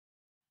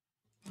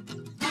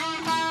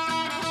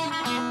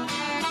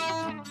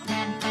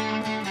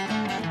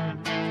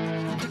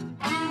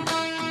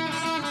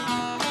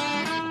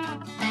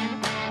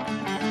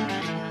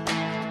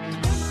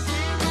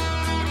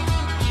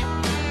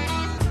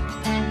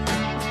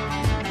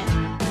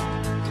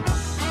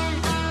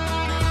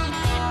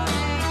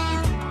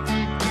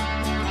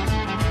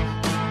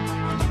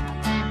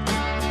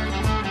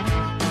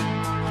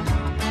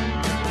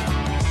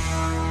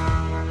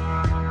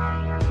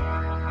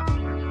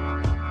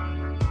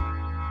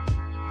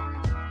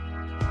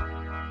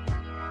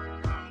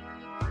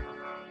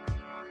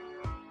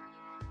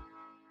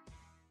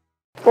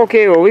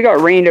Okay, well, we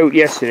got rained out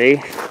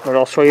yesterday, but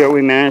I'll show you what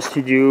we managed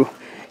to do.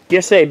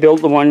 Yesterday I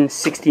built the one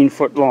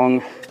 16-foot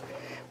long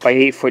by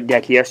 8-foot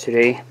deck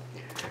yesterday,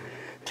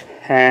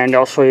 and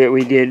I'll show you what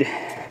we did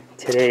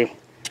today.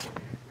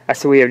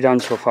 That's the way I've done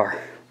so far,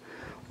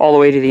 all the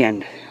way to the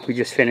end. We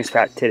just finished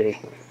that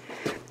today.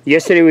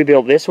 Yesterday we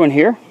built this one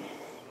here,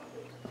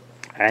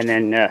 and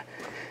then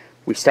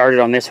we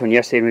started on this one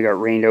yesterday and we got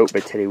rained out,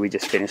 but today we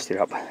just finished it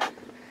up.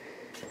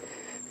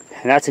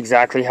 And that's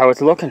exactly how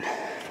it's looking.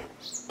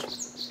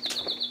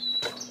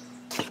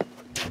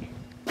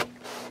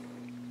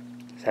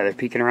 Is that it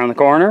peeking around the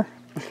corner?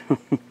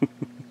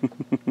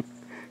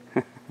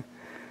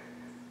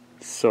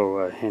 So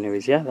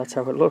anyways, yeah, that's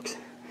how it looks.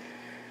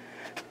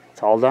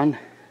 It's all done.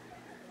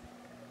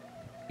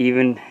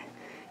 Even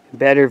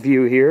better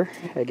view here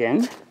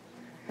again.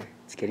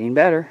 It's getting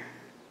better.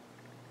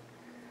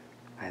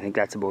 I think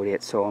that's about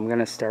it. So I'm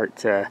gonna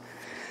start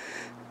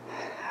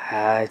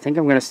I think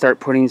I'm gonna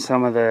start putting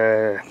some of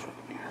the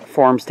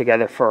forms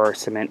together for our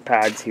cement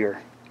pads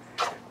here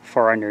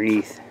for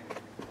underneath,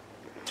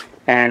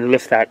 and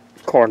lift that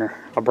corner.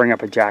 I'll bring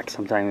up a jack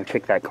sometime and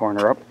pick that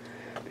corner up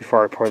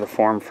before I pour the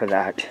form for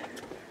that.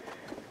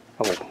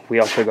 Oh, we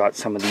also got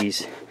some of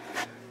these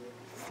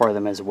for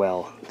them as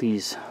well.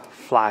 These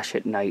flash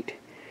at night,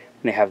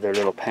 and they have their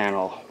little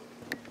panel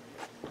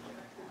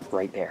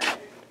right there.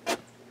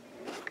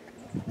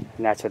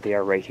 And that's what they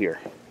are right here.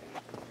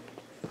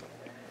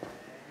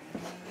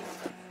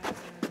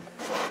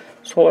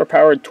 Solar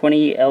powered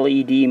 20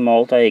 LED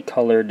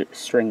multi-colored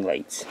string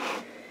lights.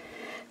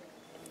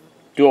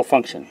 Dual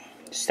function,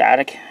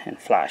 static and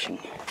flashing.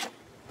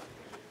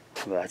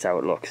 Well, that's how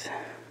it looks.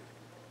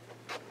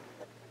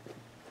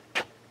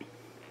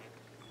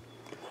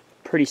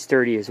 Pretty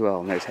sturdy as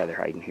well. There's Heather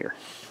hiding here.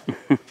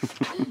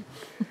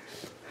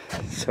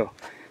 So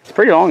it's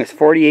pretty long. It's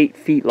 48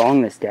 feet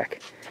long, this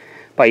deck,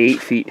 by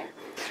 8 feet.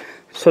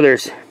 So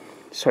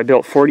I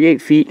built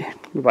 48 feet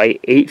by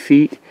 8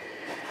 feet.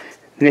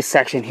 And this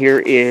section here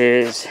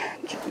is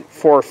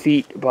 4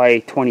 feet by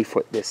 20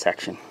 foot, this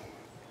section.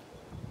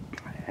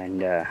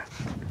 And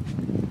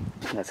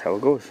that's how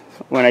it goes.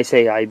 When I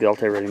say I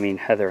built, I really mean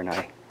Heather and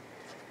I.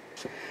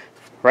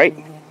 Right?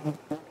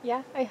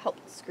 Yeah, I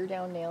helped screw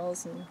down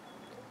nails and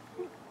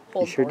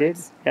hold You sure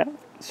boards. did? Yeah.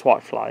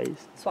 Swat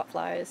flies. Swap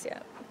flies, yeah.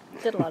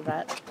 Did a lot of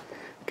that.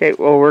 Okay,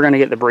 well, we're going to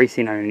get the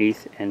bracing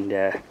underneath, and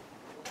yeah,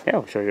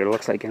 I'll show you what it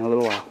looks like in a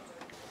little while.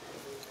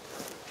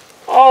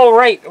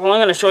 Alright, well, I'm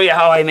going to show you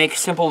how I make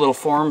simple little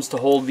forms to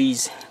hold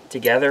these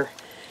together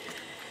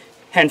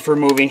and for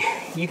moving.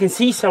 You can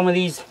see some of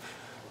these,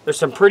 there's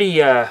some pretty,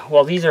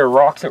 well, these are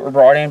rocks that were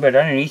brought in, but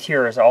underneath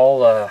here is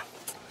all, I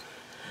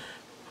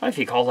don't know if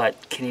you call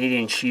that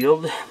Canadian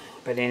shield,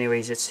 but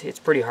anyways, it's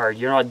pretty hard.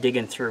 You're not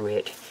digging through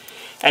it.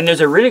 And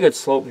there's a really good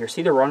slope here.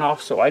 See the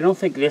runoff? So I don't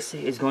think this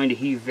is going to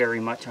heave very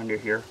much under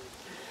here.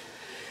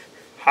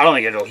 I don't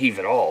think it'll heave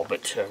at all,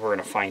 but we're going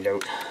to find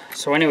out.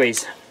 So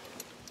anyways,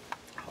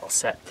 I'll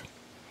set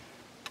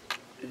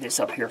this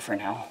up here for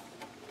now.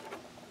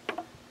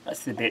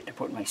 That's the bit to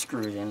put my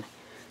screws in.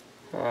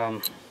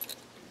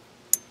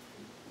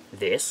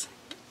 This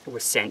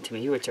was sent to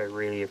me, which I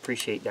really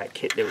appreciate that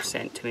kit that was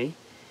sent to me.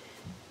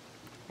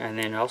 And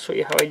then I'll show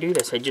you how I do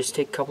this. I just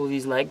take a couple of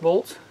these lag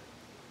bolts.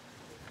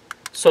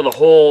 So the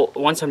whole,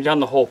 once I'm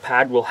done, the whole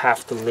pad will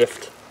have to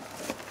lift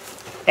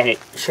and it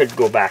should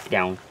go back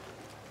down.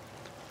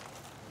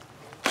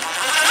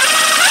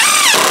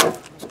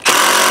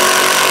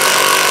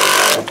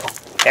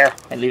 There,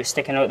 I leave it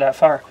sticking out that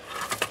far.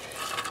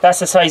 That's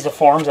the size of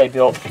forms I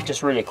built,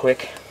 just really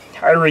quick.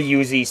 I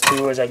reuse these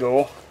too as I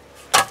go.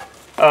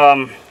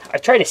 I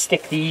try to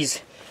stick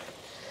these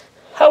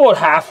about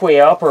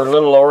halfway up or a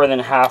little lower than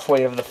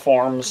halfway of the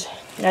forms.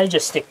 And I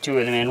just stick two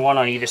of them in, one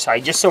on either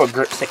side, just so it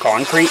grips the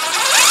concrete.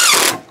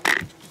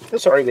 Oh,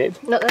 sorry, babe.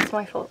 No, that's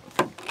my fault.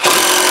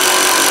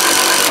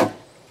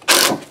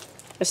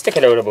 I stick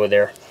it out about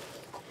there.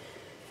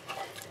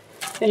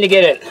 And to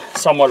get it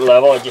somewhat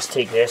level, I just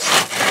take this.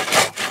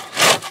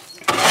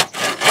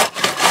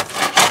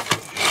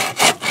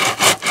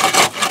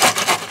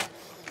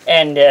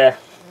 And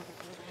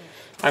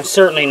I'm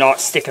certainly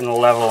not sticking the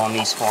level on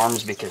these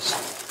forms because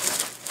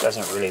it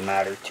doesn't really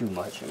matter too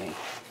much. I mean,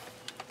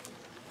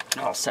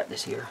 I'll set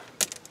this here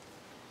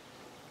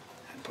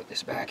and put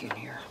this back in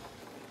here.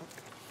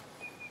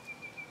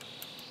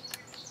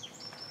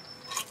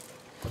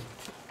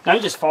 Now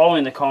I'm just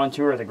following the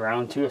contour of the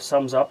ground too. If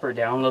some's up or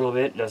down a little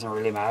bit, it doesn't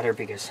really matter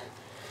because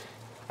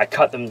I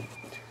cut them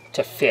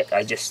to fit.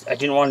 I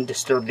didn't want to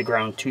disturb the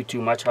ground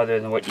too much other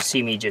than what you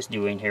see me just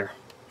doing here.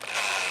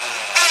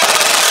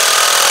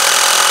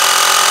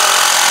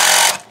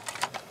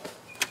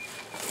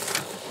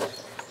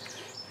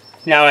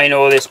 Now I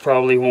know this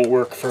probably won't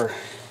work for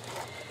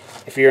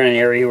if you're in an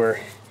area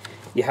where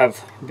you have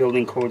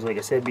building codes, like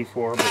I said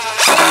before, but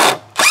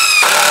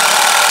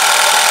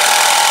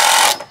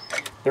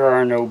there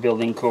are no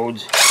building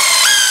codes.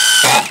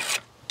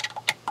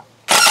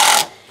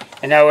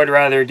 And I would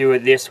rather do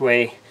it this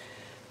way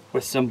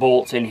with some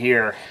bolts in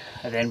here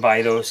and then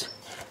buy those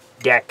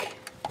deck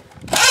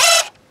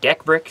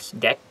deck bricks,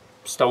 deck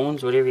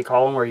stones, whatever you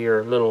call them, where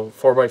your little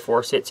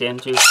 4x4 sits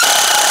into.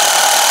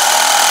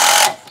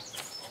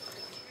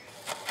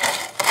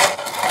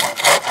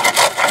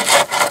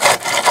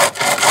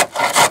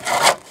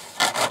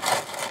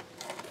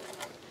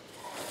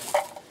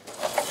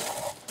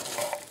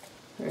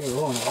 There you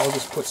go, and I'll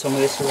just put some of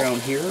this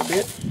around here a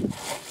bit.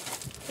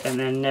 And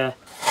then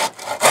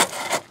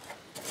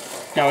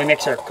now we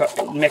mix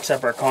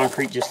up our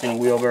concrete just in a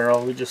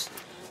wheelbarrow. They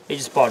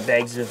just bought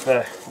bags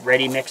of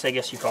ready mix, I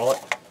guess you call it.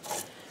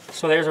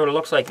 So there's what it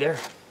looks like there.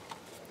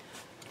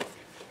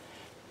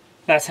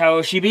 That's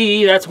how she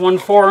be. That's one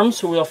form.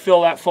 So we'll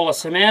fill that full of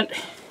cement.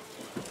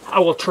 I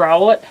will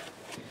trowel it.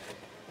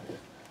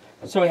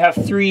 So we have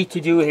 3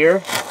 to do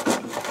here,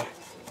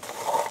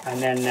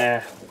 and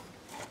then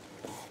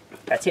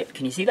that's it.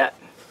 Can you see that?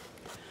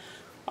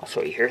 I'll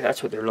show you here.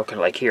 That's what they're looking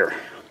like here.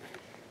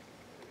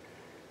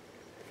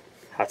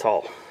 That's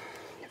all.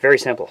 Very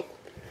simple.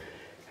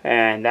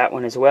 And that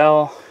one as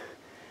well.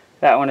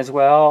 That one as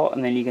well.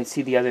 And then you can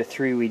see the other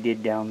 3 we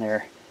did down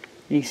there.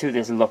 You can see what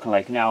this is looking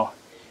like. Now,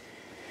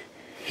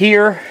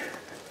 here,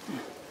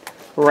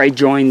 where I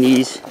join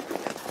these,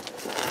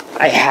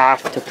 I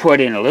have to put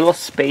in a little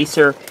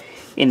spacer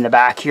in the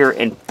back here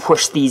and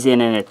push these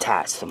in and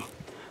attach them.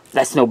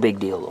 That's no big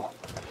deal though,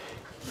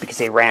 because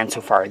they ran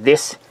so far.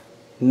 This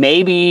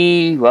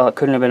maybe, well, it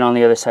couldn't have been on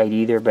the other side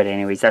either, but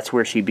anyways, that's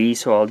where she be.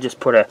 So I'll just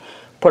put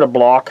a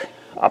block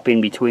up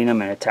in between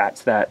them and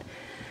attach that.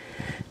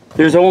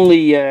 There's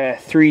only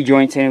 3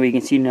 joints anyway. You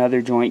can see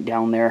another joint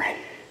down there.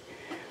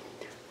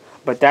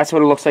 But that's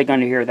what it looks like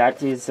under here.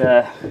 That is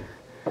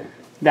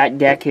that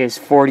deck is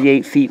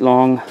 48 feet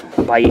long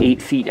by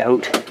 8 feet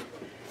out.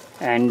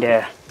 And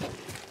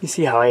you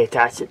see how I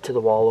attach it to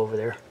the wall over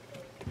there.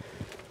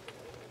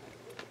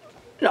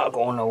 Not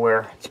going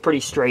nowhere. It's pretty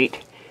straight.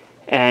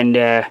 And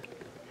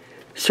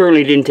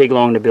certainly didn't take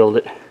long to build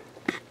it.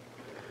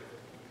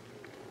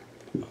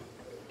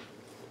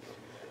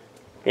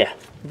 Yeah,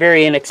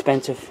 very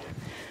inexpensive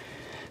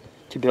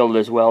to build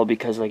as well,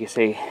 because like I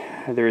say,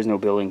 there is no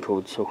building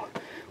code, so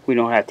we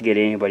don't have to get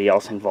anybody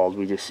else involved.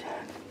 We just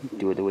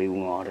do it the way we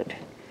want it,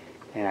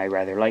 and I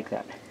rather like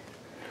that.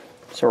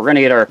 So we're going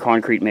to get our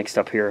concrete mixed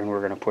up here, and we're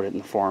going to put it in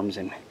the forms,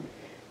 and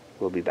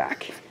we'll be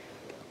back.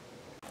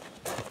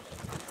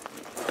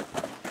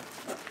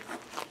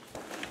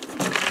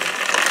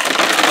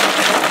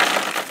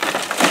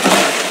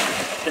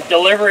 The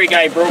delivery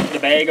guy broke the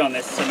bag on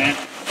this cement.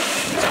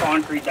 It's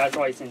concrete, that's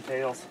why it's in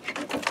tails.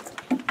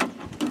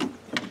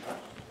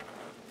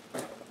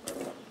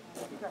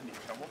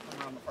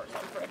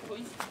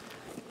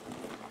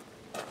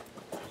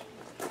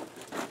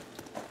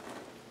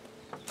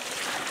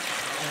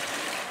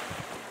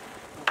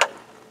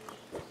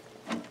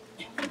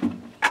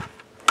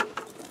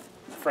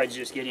 Fred's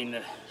just getting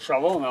the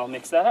shovel and I'll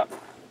mix that up.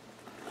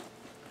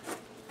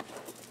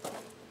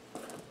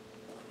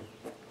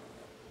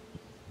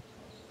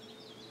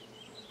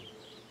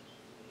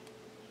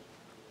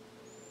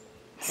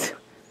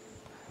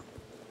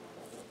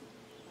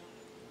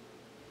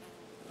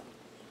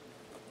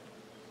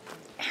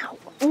 Ow.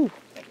 Ooh.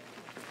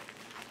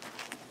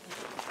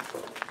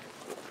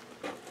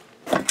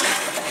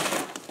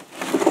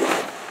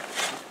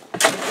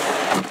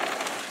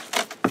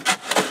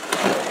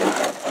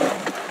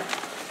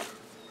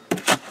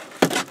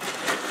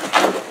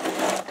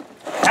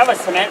 I have a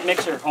cement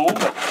mixer at home,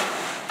 but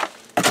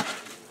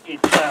it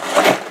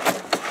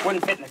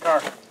wouldn't fit in the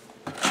car.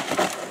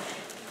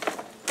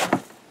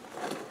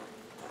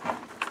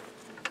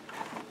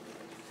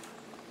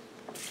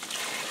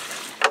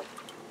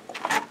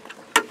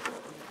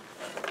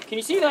 Can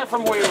you see that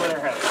from way over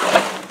there, Heather?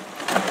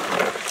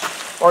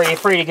 Or are you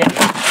afraid of getting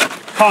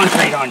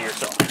concrete on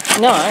yourself?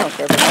 No, I don't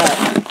care about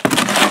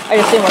that. I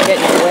just didn't want to get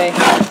in your way.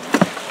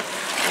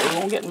 It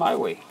won't get in my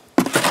way.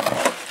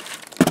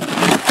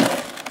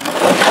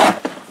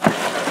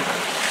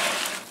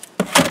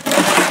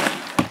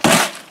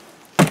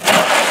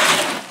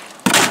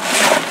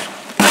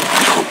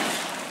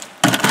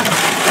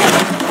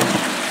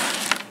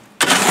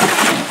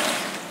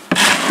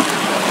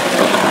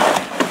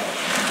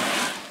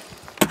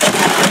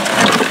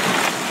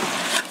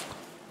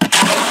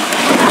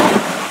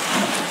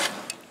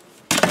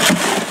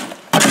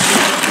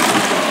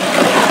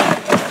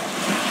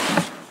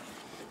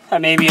 That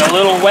may be a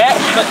little wet,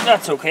 but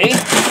that's okay.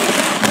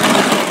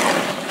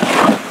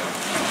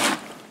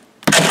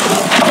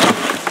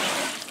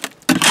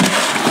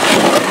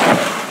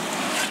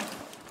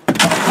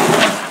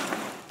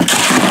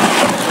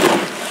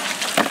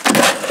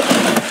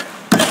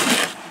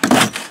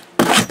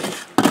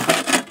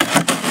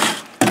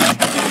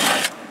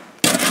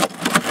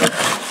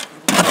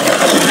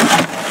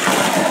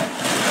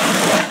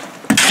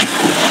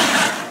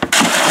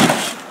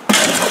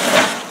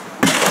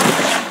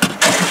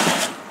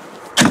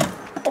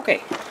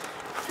 Okay,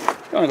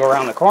 I'm going to go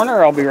around the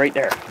corner. I'll be right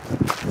there.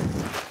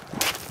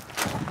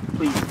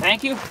 Please,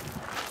 thank you.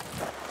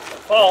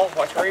 Paul,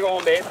 watch where you're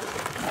going, babe.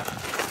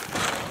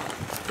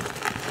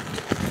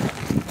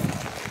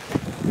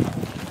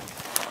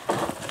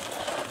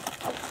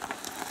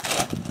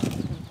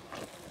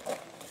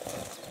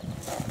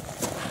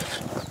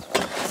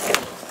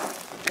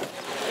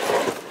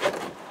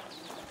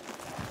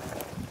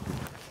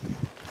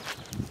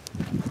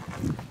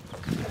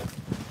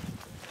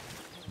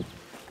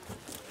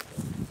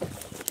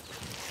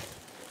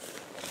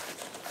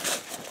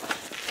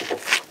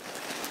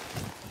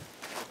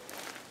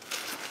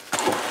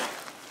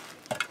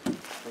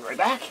 right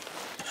back.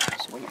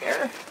 Swing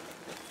there.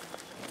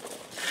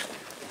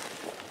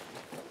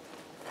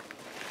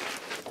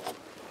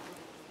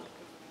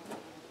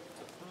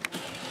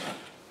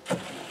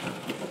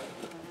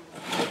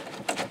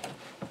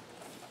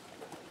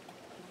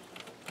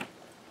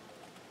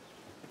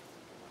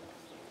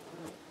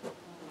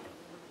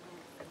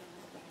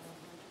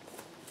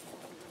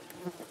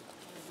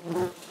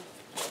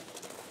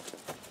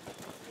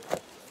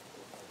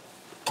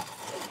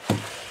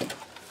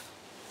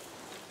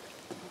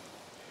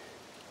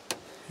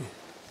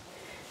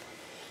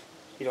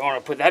 You don't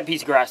want to put that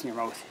piece of grass in your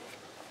mouth.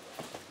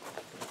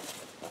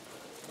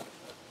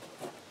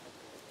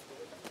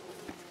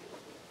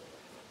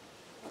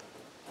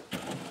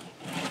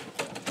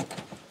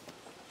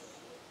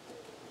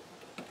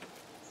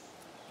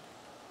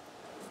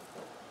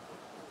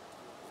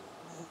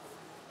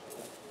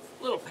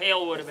 A little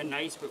pail would have been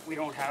nice, but we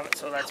don't have it,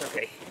 so that's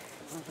okay.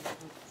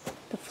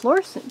 The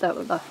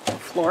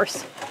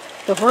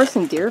horse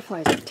and deer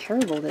flies are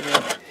terrible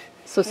today.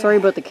 So sorry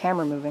about the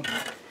camera moving.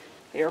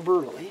 They are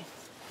brutal, eh?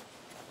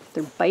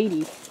 They're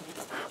bitey.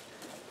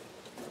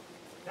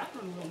 That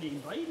one we'll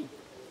name Bitey.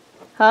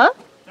 Huh?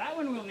 That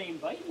one we'll name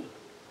Bitey.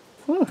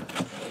 Ooh.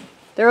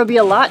 There will be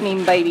a lot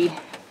named Bitey.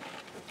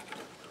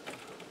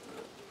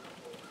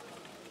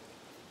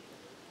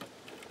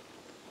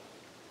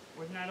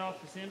 Wasn't that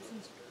off The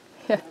Simpsons?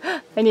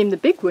 I named the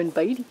big one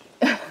Bitey.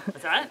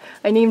 What's that?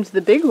 I named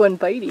the big one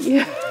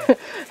Bitey.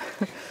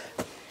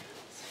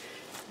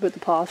 With the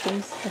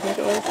possums, I think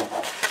it was.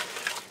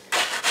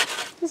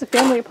 There's a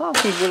family of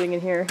possums living in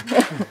here.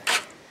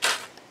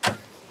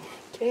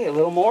 Okay, a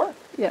little more.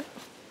 Yep.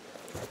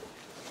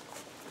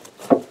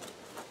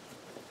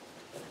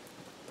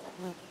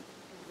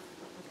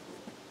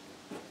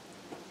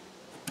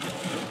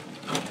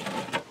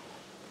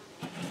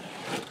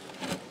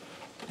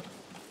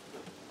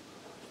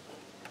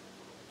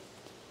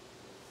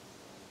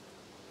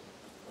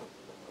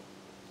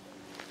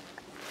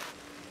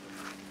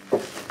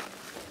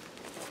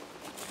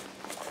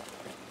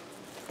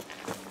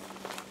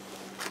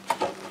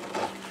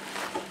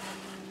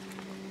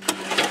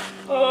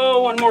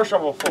 Oh, one more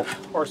shovelful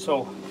or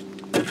so.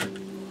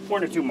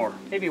 One or two more.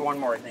 Maybe one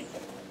more, I think.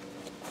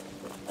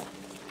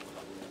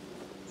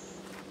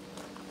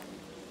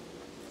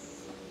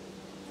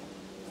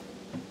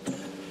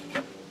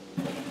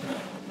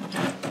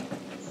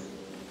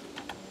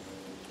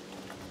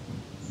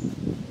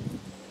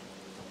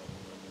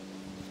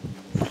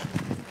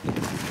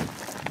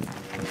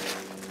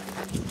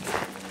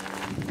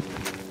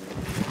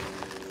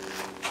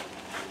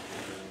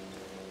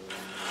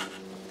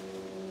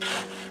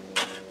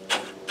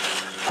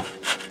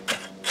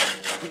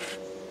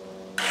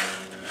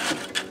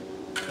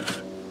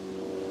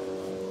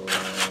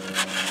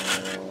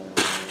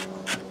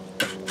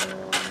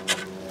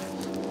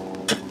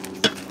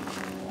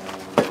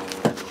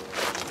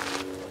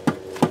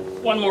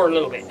 One more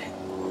little bit.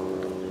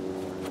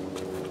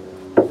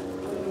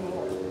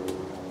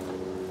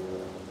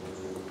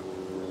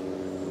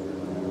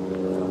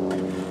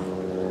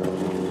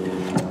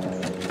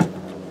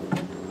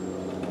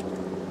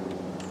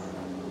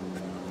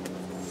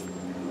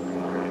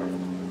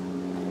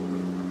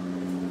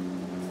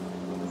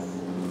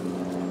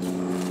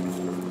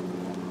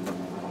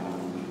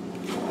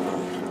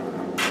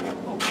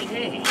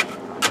 Okay.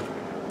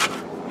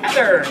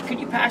 Heather, could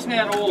you pass me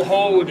that old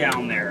hoe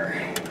down there?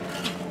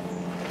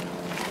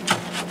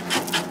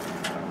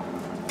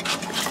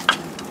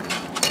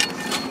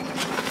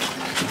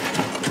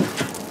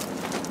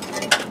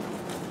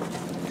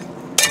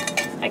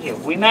 Thank you.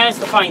 We managed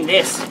to find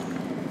this,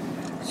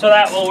 so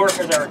that will work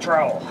as our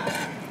trowel.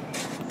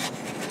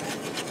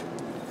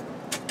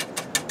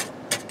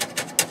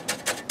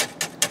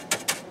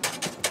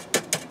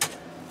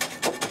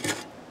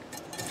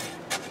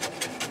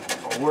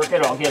 I'll work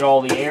it, I'll get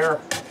all the air,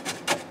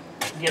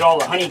 get all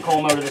the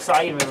honeycomb out of the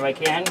side of it if I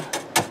can.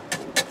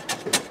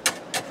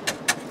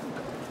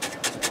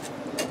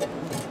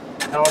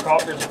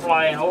 Helicopters are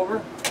flying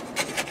over.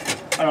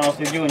 I don't know if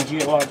they're doing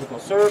geological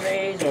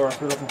surveys or if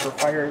they're looking for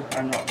fires,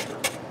 I'm not sure.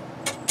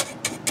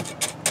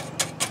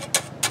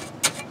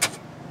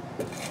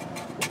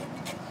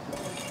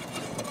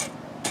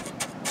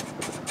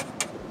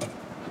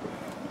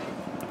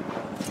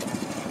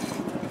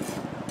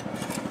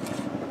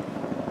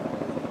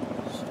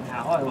 So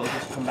now I will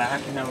just come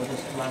back and I will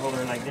just level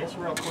her like this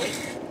real quick.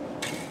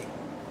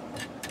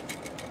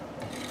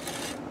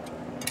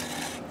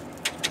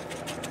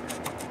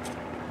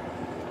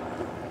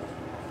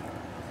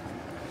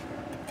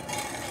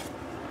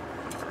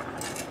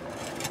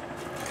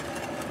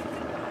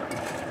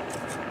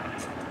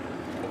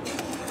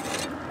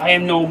 I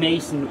am no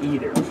mason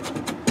either.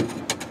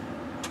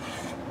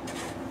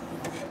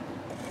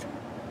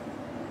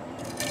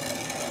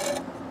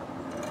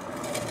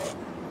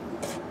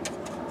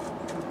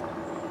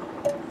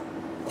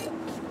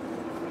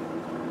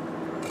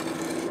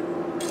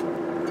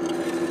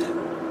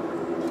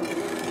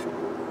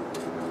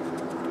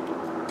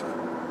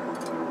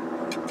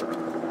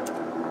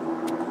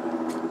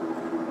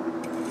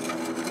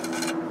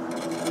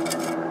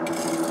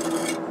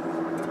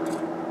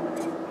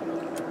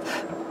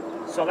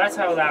 so that's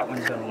how that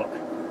one's going to look.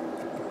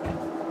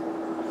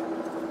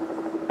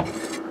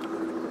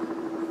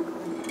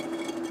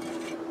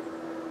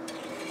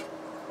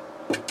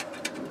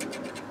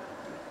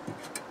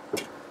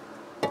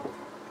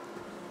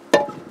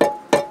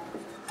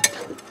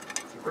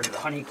 Get rid of the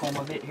honeycomb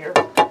a bit here.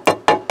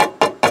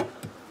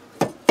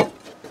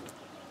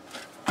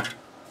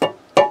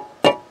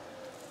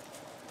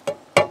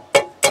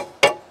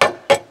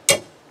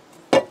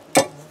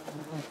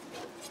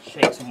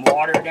 Shake some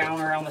water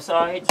down around the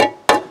sides.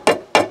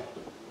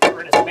 Get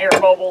rid of some air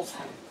bubbles.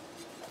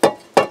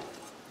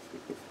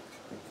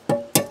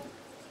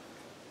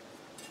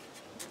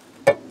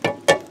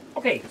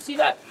 Okay, see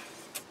that?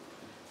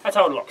 That's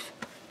how it looks.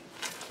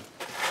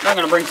 Now I'm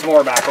going to bring some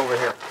more back over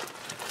here.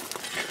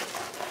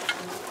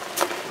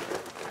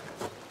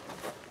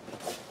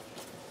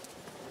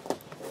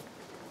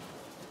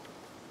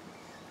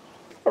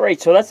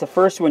 Alright, so that's the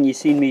first one you've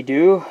seen me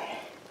do.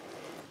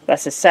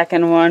 That's the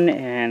second one,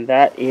 and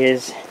that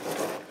is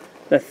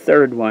the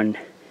third one.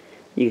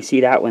 You can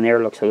see that one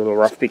there looks a little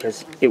rough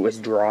because it was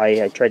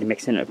dry. I tried to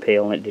mix it in a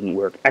pail and it didn't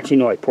work. Actually,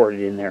 no, I poured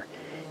it in there.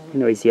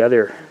 Anyways, the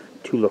other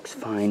two looks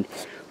fine.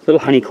 A little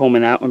honeycomb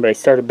in that one, but I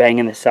started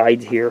banging the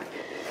sides here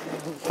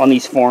on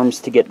these forms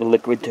to get the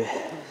liquid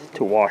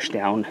to wash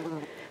down.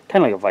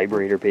 Kind of like a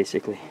vibrator,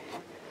 basically.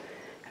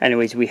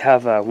 Anyways, we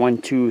have 1,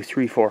 2,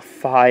 3, 4,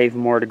 5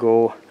 more to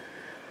go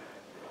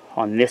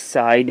on this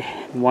side.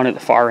 One at the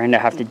far end I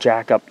have to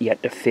jack up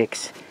yet to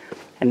fix,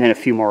 and then a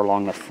few more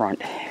along the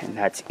front, and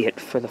that's it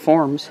for the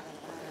forms.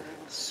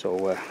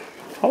 So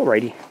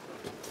alrighty.